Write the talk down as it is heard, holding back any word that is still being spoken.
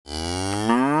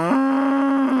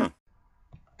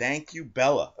Thank you,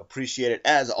 Bella. Appreciate it.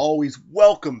 As always,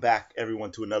 welcome back,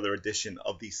 everyone, to another edition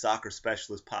of the Soccer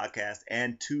Specialist Podcast.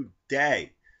 And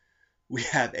today, we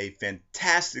have a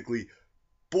fantastically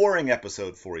boring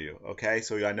episode for you. Okay,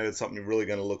 so I know it's something you're really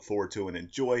going to look forward to and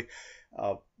enjoy.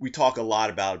 We talk a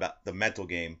lot about the mental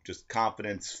game, just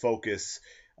confidence, focus,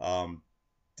 um,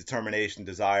 determination,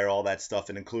 desire, all that stuff,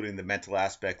 and including the mental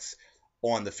aspects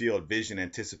on the field, vision,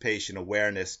 anticipation,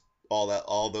 awareness,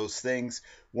 all those things.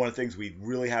 One of the things we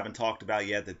really haven't talked about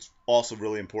yet that's also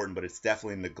really important, but it's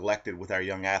definitely neglected with our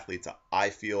young athletes, I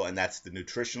feel, and that's the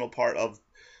nutritional part of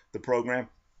the program.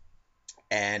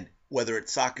 And whether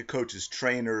it's soccer coaches,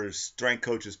 trainers, strength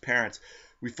coaches, parents,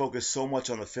 we focus so much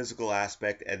on the physical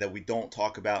aspect and that we don't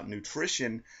talk about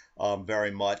nutrition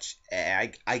very much.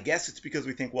 And I guess it's because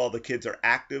we think, well, the kids are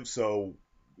active, so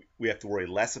we have to worry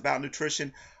less about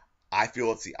nutrition. I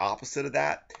feel it's the opposite of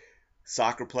that.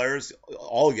 Soccer players,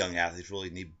 all young athletes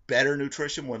really need better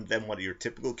nutrition than what your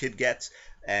typical kid gets.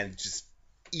 And just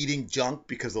eating junk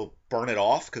because they'll burn it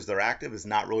off because they're active is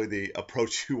not really the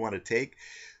approach you want to take.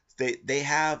 They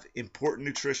have important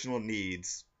nutritional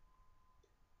needs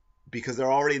because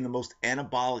they're already in the most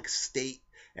anabolic state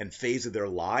and phase of their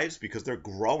lives because they're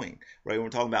growing, right? We're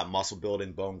talking about muscle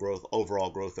building, bone growth, overall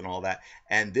growth, and all that.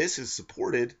 And this is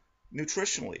supported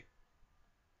nutritionally.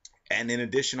 And in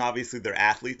addition, obviously, they're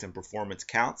athletes and performance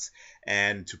counts.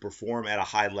 And to perform at a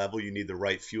high level, you need the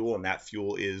right fuel, and that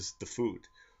fuel is the food.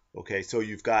 Okay, so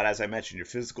you've got, as I mentioned, your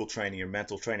physical training, your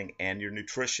mental training, and your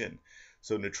nutrition.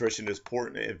 So nutrition is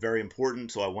important, very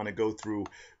important. So I want to go through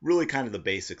really kind of the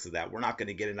basics of that. We're not going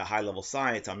to get into high level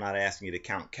science. I'm not asking you to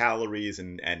count calories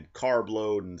and carb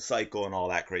load and cycle and all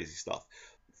that crazy stuff.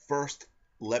 First,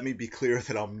 let me be clear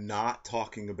that I'm not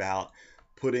talking about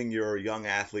putting your young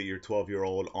athlete, your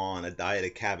 12-year-old, on a diet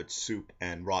of cabbage soup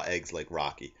and raw eggs like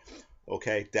Rocky.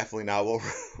 Okay, definitely not what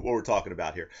we're talking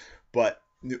about here. But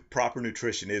proper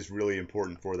nutrition is really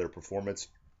important for their performance.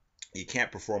 You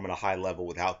can't perform at a high level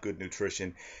without good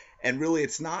nutrition. And really,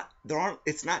 it's not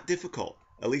difficult,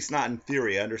 at least not in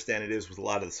theory. I understand it is with a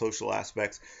lot of the social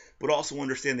aspects, but also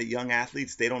understand that young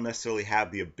athletes, they don't necessarily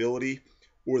have the ability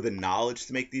or the knowledge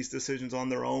to make these decisions on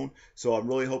their own. So I'm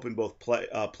really hoping both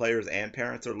players and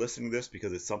parents are listening to this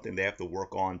because it's something they have to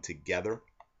work on together.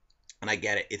 And I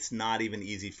get it. It's not even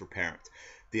easy for parents.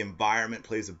 The environment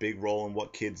plays a big role in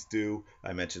what kids do.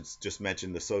 I just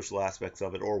mentioned the social aspects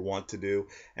of it or want to do.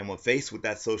 And when faced with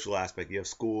that social aspect, you have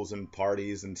schools and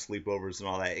parties and sleepovers and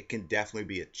all that. It can definitely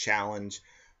be a challenge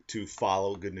to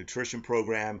follow a good nutrition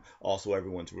program. Also,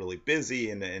 everyone's really busy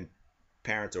and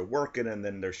parents are working and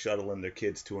then they're shuttling their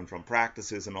kids to and from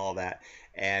practices and all that.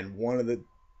 And one of the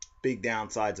big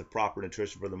downsides of proper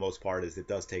nutrition for the most part is it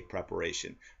does take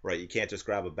preparation, right? You can't just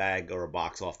grab a bag or a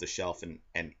box off the shelf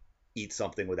and eat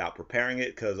something without preparing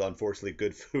it because unfortunately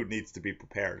good food needs to be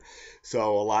prepared.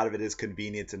 So a lot of it is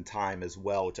convenience and time as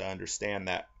well, which I understand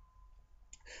that.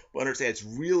 But understand it's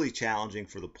really challenging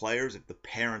for the players if the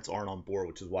parents aren't on board,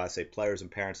 which is why I say players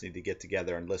and parents need to get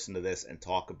together and listen to this and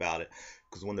talk about it.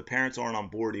 Because when the parents aren't on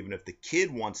board, even if the kid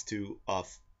wants to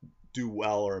do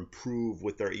well or improve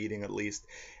with their eating at least,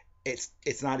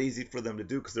 it's not easy for them to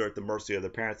do because they're at the mercy of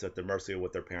their parents, they're at the mercy of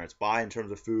what their parents buy in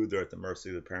terms of food, they're at the mercy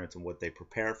of their parents and what they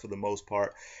prepare for the most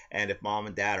part. And if mom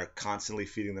and dad are constantly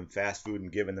feeding them fast food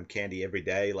and giving them candy every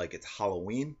day like it's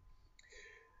Halloween,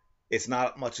 it's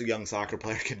not much a young soccer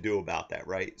player can do about that,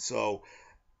 right? So,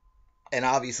 and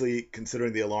obviously,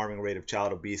 considering the alarming rate of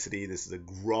child obesity, this is a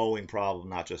growing problem,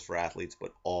 not just for athletes,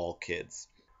 but all kids.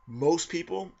 Most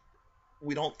people,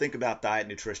 we don't think about diet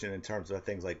nutrition in terms of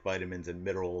things like vitamins and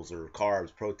minerals or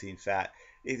carbs, protein, fat.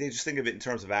 They just think of it in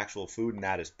terms of actual food, and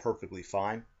that is perfectly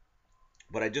fine.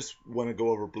 But I just want to go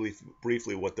over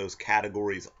briefly what those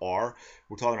categories are.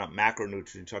 We're talking about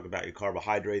macronutrients, talking about your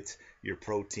carbohydrates, your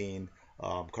protein,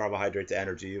 carbohydrates,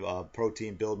 energy,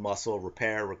 protein, build muscle,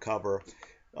 repair, recover.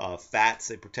 Fats,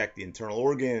 they protect the internal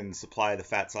organs, supply the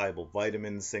fat-soluble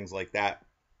vitamins, things like that.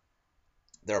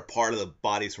 They're a part of the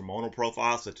body's hormonal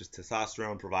profile, such as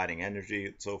testosterone, providing energy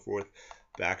and so forth.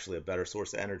 But actually, a better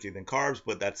source of energy than carbs,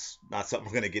 but that's not something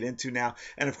we're going to get into now.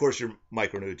 And of course, your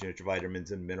micronutrients, your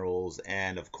vitamins and minerals,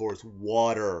 and of course,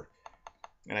 water.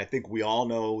 And I think we all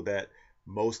know that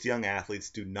most young athletes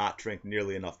do not drink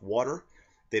nearly enough water.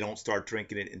 They don't start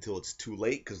drinking it until it's too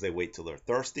late because they wait till they're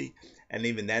thirsty. And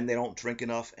even then, they don't drink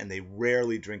enough, and they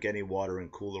rarely drink any water in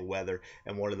cooler weather.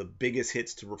 And one of the biggest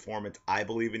hits to performance, I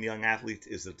believe, in young athletes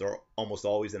is that they're almost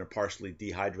always in a partially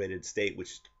dehydrated state,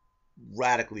 which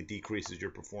radically decreases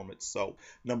your performance. So,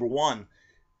 number one,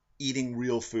 eating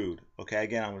real food. Okay,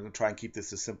 again, I'm going to try and keep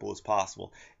this as simple as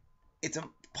possible. It's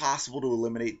impossible to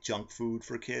eliminate junk food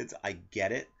for kids. I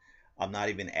get it. I'm not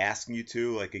even asking you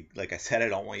to. Like I said, I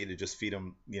don't want you to just feed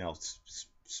them,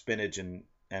 spinach and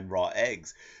raw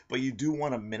eggs, but you do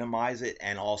want to minimize it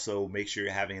and also make sure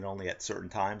you're having it only at certain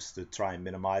times to try and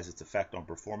minimize its effect on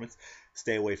performance.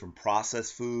 Stay away from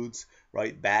processed foods,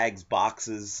 right? Bags,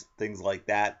 boxes, things like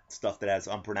that, stuff that has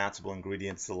unpronounceable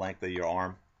ingredients the length of your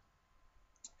arm.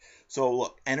 So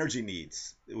look, energy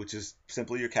needs, which is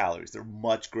simply your calories, they're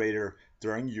much greater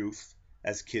during youth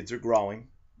as kids are growing,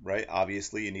 right?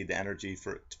 Obviously, you need the energy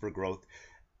for growth.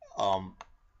 Um,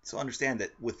 so understand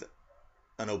that with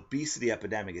an obesity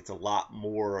epidemic, it's a lot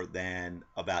more than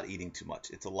about eating too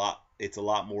much. It's a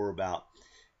lot more about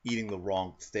eating the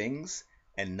wrong things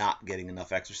and not getting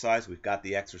enough exercise. We've got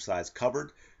the exercise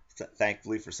covered,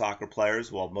 thankfully for soccer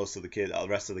players, while most of the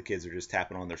rest of the kids are just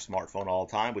tapping on their smartphone all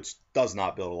the time, which does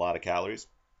not build a lot of calories.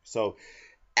 So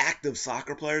active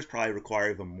soccer players probably require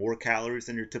even more calories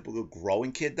than your typical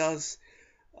growing kid does.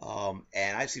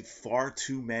 And I've seen far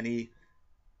too many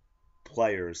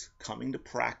players coming to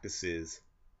practices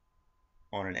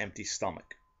on an empty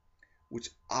stomach, which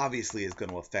obviously is going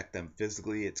to affect them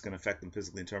physically. It's going to affect them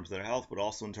physically in terms of their health, but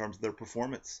also in terms of their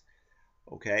performance.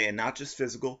 Okay, and not just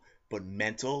physical, but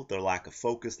mental, their lack of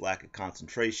focus, lack of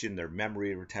concentration, their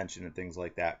memory retention, and things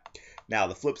like that. Now,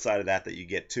 the flip side of that you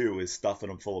get too is stuffing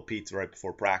them full of pizza right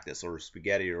before practice, or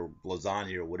spaghetti, or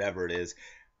lasagna, or whatever it is.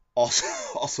 Also,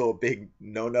 also a big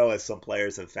no-no, as some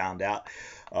players have found out.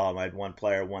 I had one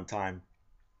player one time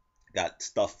got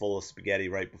stuffed full of spaghetti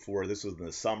right before, this was in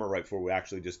the summer, right before we were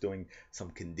actually just doing some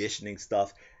conditioning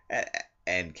stuff,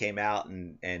 and came out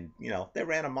and they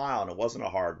ran a mile, and it wasn't a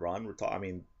hard run. I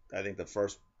mean, I think the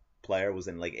first player was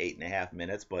in like 8.5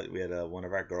 minutes, but we had one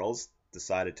of our girls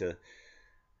decided to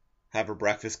have her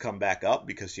breakfast come back up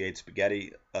because she ate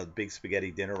a big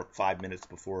spaghetti dinner 5 minutes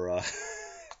before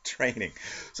training.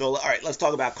 So all right, let's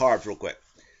talk about carbs real quick.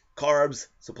 Carbs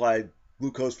supply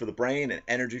glucose for the brain and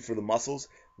energy for the muscles.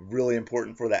 Really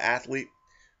important for the athlete.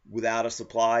 Without a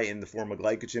supply in the form of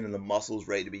glycogen in the muscles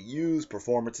ready to be used,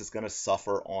 performance is going to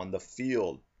suffer on the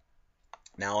field.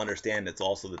 Now understand it's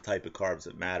also the type of carbs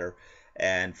that matter.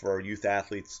 And for youth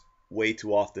athletes, way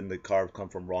too often the carbs come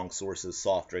from wrong sources: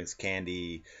 soft drinks,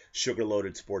 candy,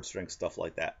 sugar-loaded sports drinks, stuff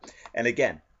like that. And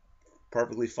again,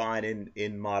 perfectly fine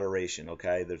in moderation,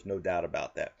 okay? There's no doubt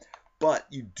about that. But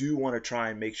you do want to try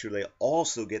and make sure they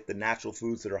also get the natural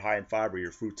foods that are high in fiber,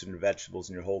 your fruits and your vegetables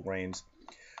and your whole grains.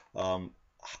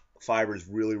 Fiber is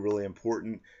really, really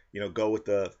important. Go with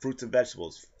the fruits and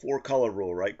vegetables. 4-color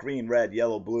rule, right? Green, red,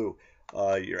 yellow, blue.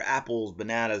 Your apples,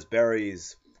 bananas,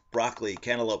 berries, broccoli,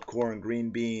 cantaloupe, corn,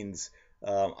 green beans.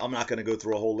 I'm not going to go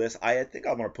through a whole list. I think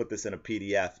I'm going to put this in a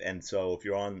PDF, and so if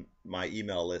you're on my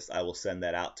email list, I will send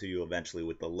that out to you eventually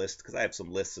with the list, because I have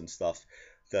some lists and stuff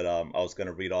that I was going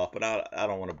to read off, but I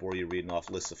don't want to bore you reading off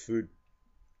lists of food.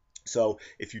 So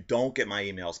if you don't get my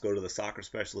emails, go to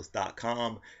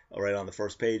thesoccerspecialist.com. Right on the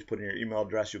first page, put in your email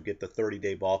address. You'll get the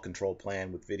 30-day ball control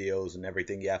plan with videos and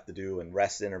everything you have to do and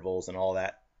rest intervals and all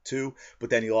that too. But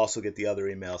then you'll also get the other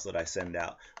emails that I send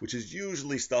out, which is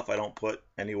usually stuff I don't put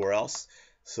anywhere else.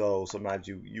 So sometimes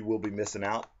you will be missing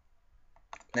out.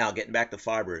 Now, getting back to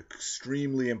fiber,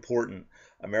 extremely important.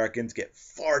 Americans get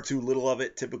far too little of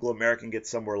it. Typical American gets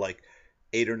somewhere like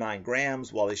 8 or 9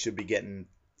 grams, while they should be getting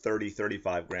 30,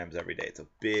 35 grams every day. It's a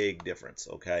big difference,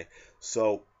 okay?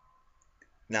 So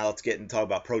now let's get and talk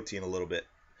about protein a little bit.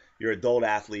 Your adult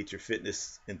athletes, your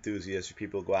fitness enthusiasts, your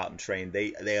people who go out and train,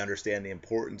 they understand the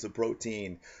importance of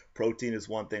protein. Protein is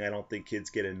one thing I don't think kids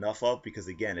get enough of, because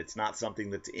again, it's not something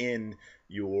that's in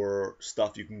your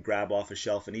stuff you can grab off a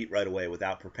shelf and eat right away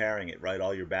without preparing it, right?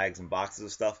 All your bags and boxes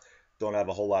of stuff don't have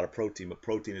a whole lot of protein, but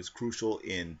protein is crucial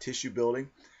in tissue building,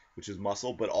 which is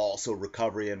muscle, but also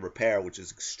recovery and repair, which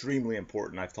is extremely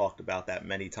important. I've talked about that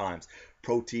many times.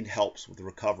 Protein helps with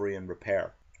recovery and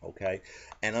repair, okay?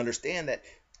 And understand that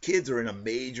kids are in a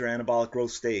major anabolic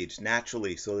growth stage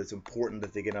naturally, so it's important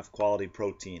that they get enough quality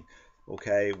protein,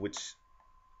 okay? Which,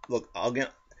 look,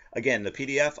 again, the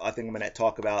PDF, I think I'm going to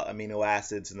talk about amino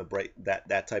acids and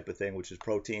that type of thing, which is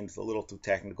protein. It's a little too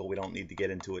technical. We don't need to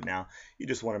get into it now. You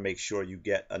just want to make sure you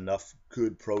get enough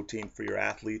good protein for your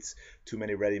athletes. Too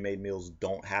many ready-made meals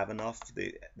don't have enough.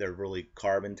 They're really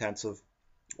carb intensive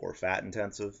or fat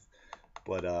intensive,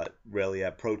 but rarely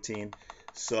have protein.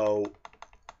 So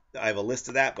I have a list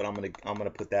of that, but I'm gonna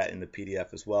put that in the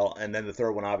PDF as well. And then the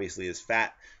third one obviously is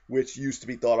fat, which used to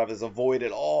be thought of as avoid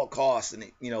at all costs. And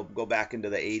go back into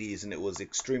the 80s, and it was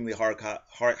extremely high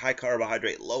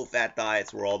carbohydrate, low fat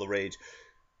diets were all the rage.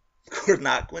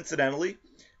 Not coincidentally,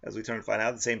 as we turn to find out.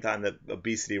 At the same time, the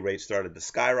obesity rate started to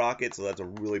skyrocket, so that's a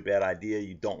really bad idea.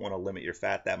 You don't want to limit your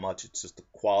fat that much. It's just the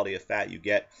quality of fat you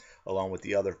get along with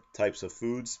the other types of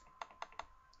foods.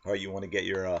 Or you want to get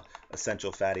your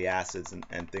essential fatty acids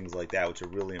and things like that, which are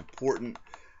really important.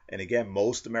 And again,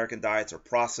 most American diets are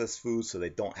processed foods, so they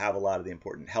don't have a lot of the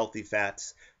important healthy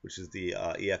fats, which is the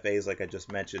EFAs, like I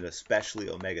just mentioned, especially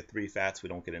omega-3 fats. We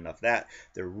don't get enough of that.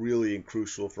 They're really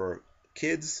crucial for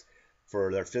kids,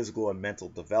 for their physical and mental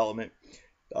development.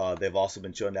 They've also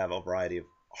been shown to have a variety of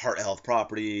heart health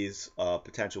properties,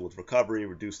 potential with recovery,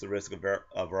 reduce the risk of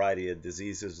a variety of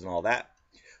diseases and all that.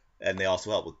 And they also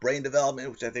help with brain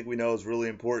development, which I think we know is really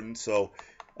important. So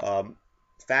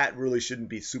fat really shouldn't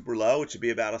be super low. It should be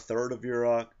about a third of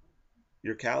your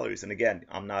calories. And again,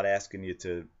 I'm not asking you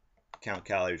to count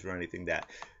calories or anything that.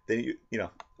 Then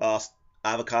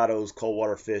avocados, cold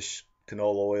water fish,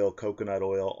 canola oil, coconut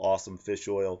oil, awesome fish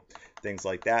oil, things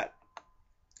like that.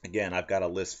 Again, I've got a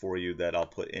list for you that I'll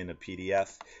put in a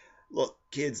PDF. Look,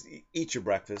 kids, eat your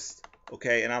breakfast,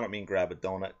 okay? And I don't mean grab a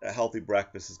donut. A healthy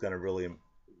breakfast is going to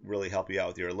really help you out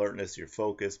with your alertness, your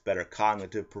focus, better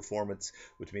cognitive performance,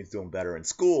 which means doing better in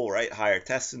school, right? Higher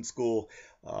tests in school.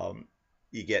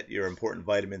 You get your important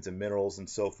vitamins and minerals and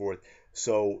so forth.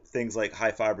 So things like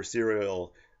high fiber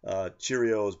cereal,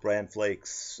 Cheerios, Bran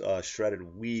Flakes,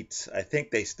 shredded wheat. I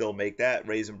think they still make that.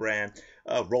 Raisin Bran,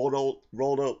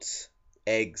 rolled oats,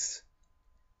 eggs.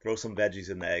 Throw some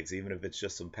veggies in the eggs, even if it's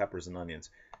just some peppers and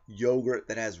onions. Yogurt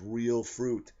that has real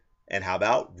fruit. And how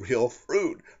about real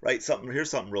fruit, right? Here's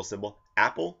something real simple.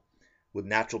 Apple with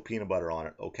natural peanut butter on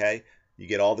it, okay? You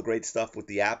get all the great stuff with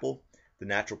the apple. The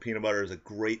natural peanut butter is a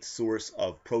great source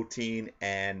of protein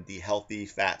and the healthy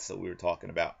fats that we were talking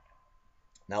about.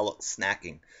 Now look,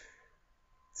 snacking.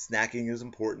 Snacking is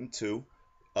important too,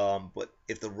 but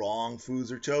if the wrong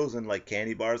foods are chosen, like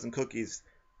candy bars and cookies,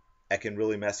 that can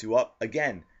really mess you up.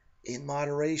 Again, in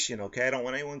moderation, okay? I don't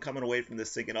want anyone coming away from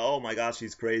this thinking, oh my gosh,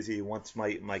 he's crazy. He wants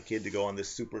my kid to go on this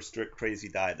super strict, crazy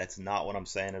diet. That's not what I'm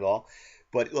saying at all.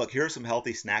 But look, here are some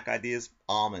healthy snack ideas.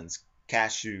 Almonds,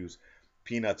 cashews,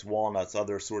 peanuts, walnuts,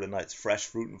 other sort of nuts, fresh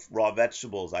fruit and raw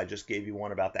vegetables. I just gave you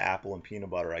one about the apple and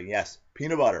peanut butter. Yes,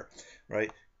 peanut butter,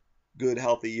 right? Good,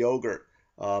 healthy yogurt,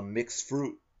 mixed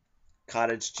fruit,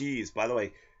 cottage cheese. By the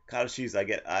way, cottage cheese,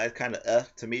 I kind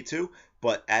of to me too,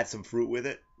 but add some fruit with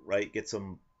it, right? Get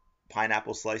some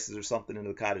pineapple slices or something into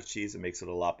the cottage cheese. It makes it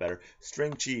a lot better.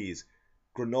 String cheese,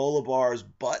 granola bars,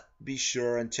 but be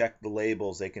sure and check the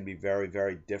labels. They can be very,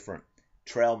 very different.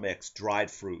 Trail mix,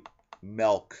 dried fruit,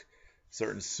 milk,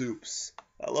 certain soups.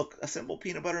 Look, a simple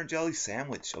peanut butter and jelly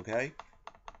sandwich, okay?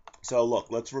 So look,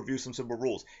 let's review some simple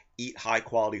rules. Eat high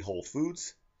quality whole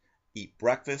foods. Eat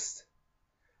breakfast.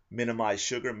 Minimize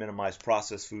sugar, minimize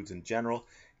processed foods in general.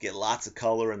 Get lots of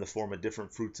color in the form of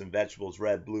different fruits and vegetables,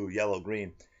 red, blue, yellow,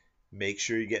 green. Make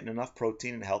sure you're getting enough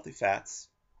protein and healthy fats.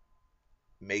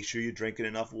 Make sure you're drinking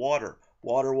enough water.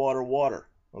 Water, water, water.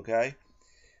 Okay?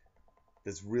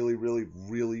 That's really, really,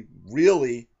 really,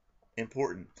 really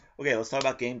important. Okay, let's talk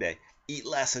about game day. Eat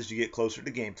less as you get closer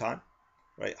to game time.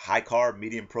 Right? High carb,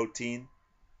 medium protein,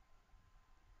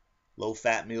 low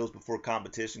fat meals before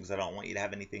competition because I don't want you to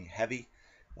have anything heavy.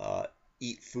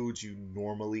 Eat foods you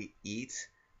normally eat.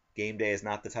 Game day is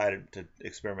not the time to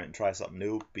experiment and try something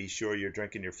new. Be sure you're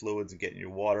drinking your fluids and getting your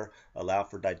water. Allow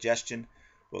for digestion.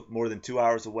 But more than 2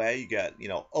 hours away, you got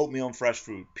oatmeal and fresh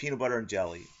fruit, peanut butter and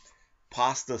jelly,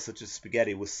 pasta such as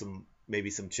spaghetti with maybe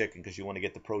some chicken because you want to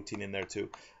get the protein in there too.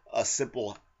 A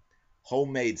simple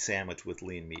homemade sandwich with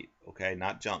lean meat, okay,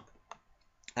 not junk.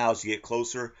 Now, as you get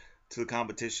closer to the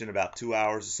competition, about 2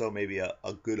 hours or so, maybe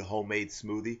a good homemade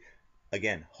smoothie.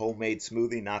 Again, homemade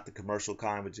smoothie, not the commercial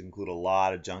kind, which include a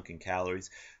lot of junk and calories.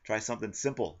 Try something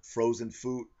simple, frozen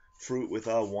fruit with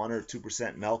 1 or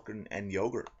 2% milk and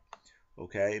yogurt.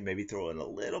 Okay, maybe throw in a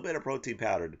little bit of protein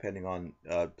powder, depending on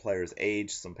players'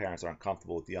 age. Some parents aren't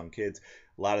comfortable with young kids.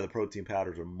 A lot of the protein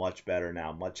powders are much better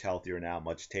now, much healthier now,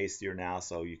 much tastier now,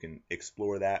 so you can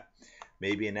explore that.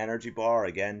 Maybe an energy bar,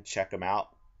 again, check them out.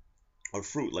 Or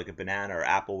fruit, like a banana or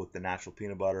apple with the natural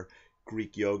peanut butter,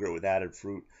 Greek yogurt with added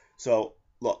fruit. So,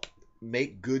 look,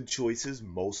 make good choices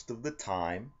most of the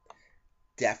time.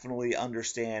 Definitely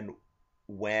understand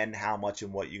when, how much,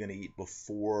 and what you're going to eat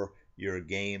before your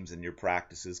games and your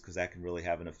practices because that can really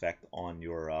have an effect on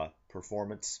your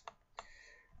performance.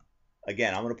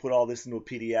 Again, I'm going to put all this into a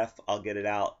PDF. I'll get it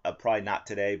out. Probably not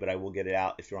today, but I will get it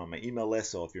out if you're on my email list.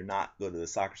 So if you're not, go to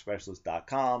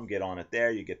thesoccerspecialist.com, get on it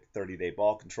there. You get the 30-day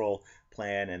ball control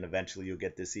plan, and eventually you'll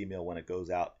get this email when it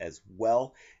goes out as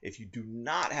well. If you do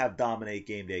not have Dominate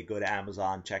Game Day, go to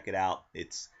Amazon, check it out.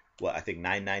 It's I think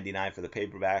 $9.99 for the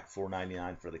paperback,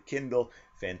 $4.99 for the Kindle.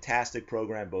 Fantastic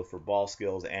program both for ball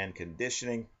skills and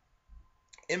conditioning.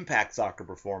 Impact Soccer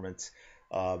Performance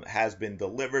has been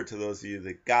delivered to those of you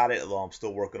that got it, although I'm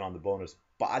still working on the bonus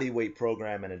body weight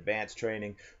program and advanced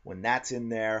training. When that's in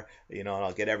there, and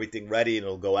I'll get everything ready and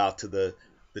it'll go out to the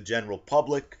general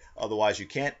public. Otherwise, you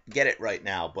can't get it right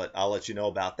now, but I'll let you know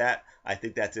about that. I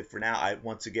think that's it for now.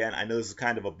 Once again, I know this is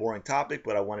kind of a boring topic,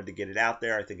 but I wanted to get it out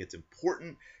there. I think it's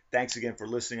important. Thanks again for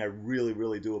listening. I really,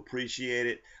 really do appreciate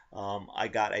it. I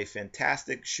got a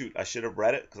fantastic I should have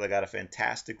read it because I got a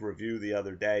fantastic review the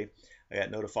other day. I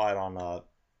got notified on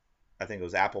I think it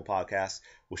was Apple Podcasts,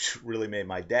 which really made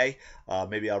my day.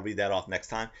 Maybe I'll read that off next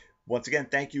time. Once again,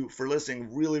 thank you for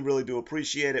listening. Really, really do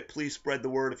appreciate it. Please spread the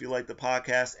word if you like the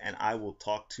podcast, and I will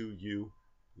talk to you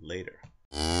later.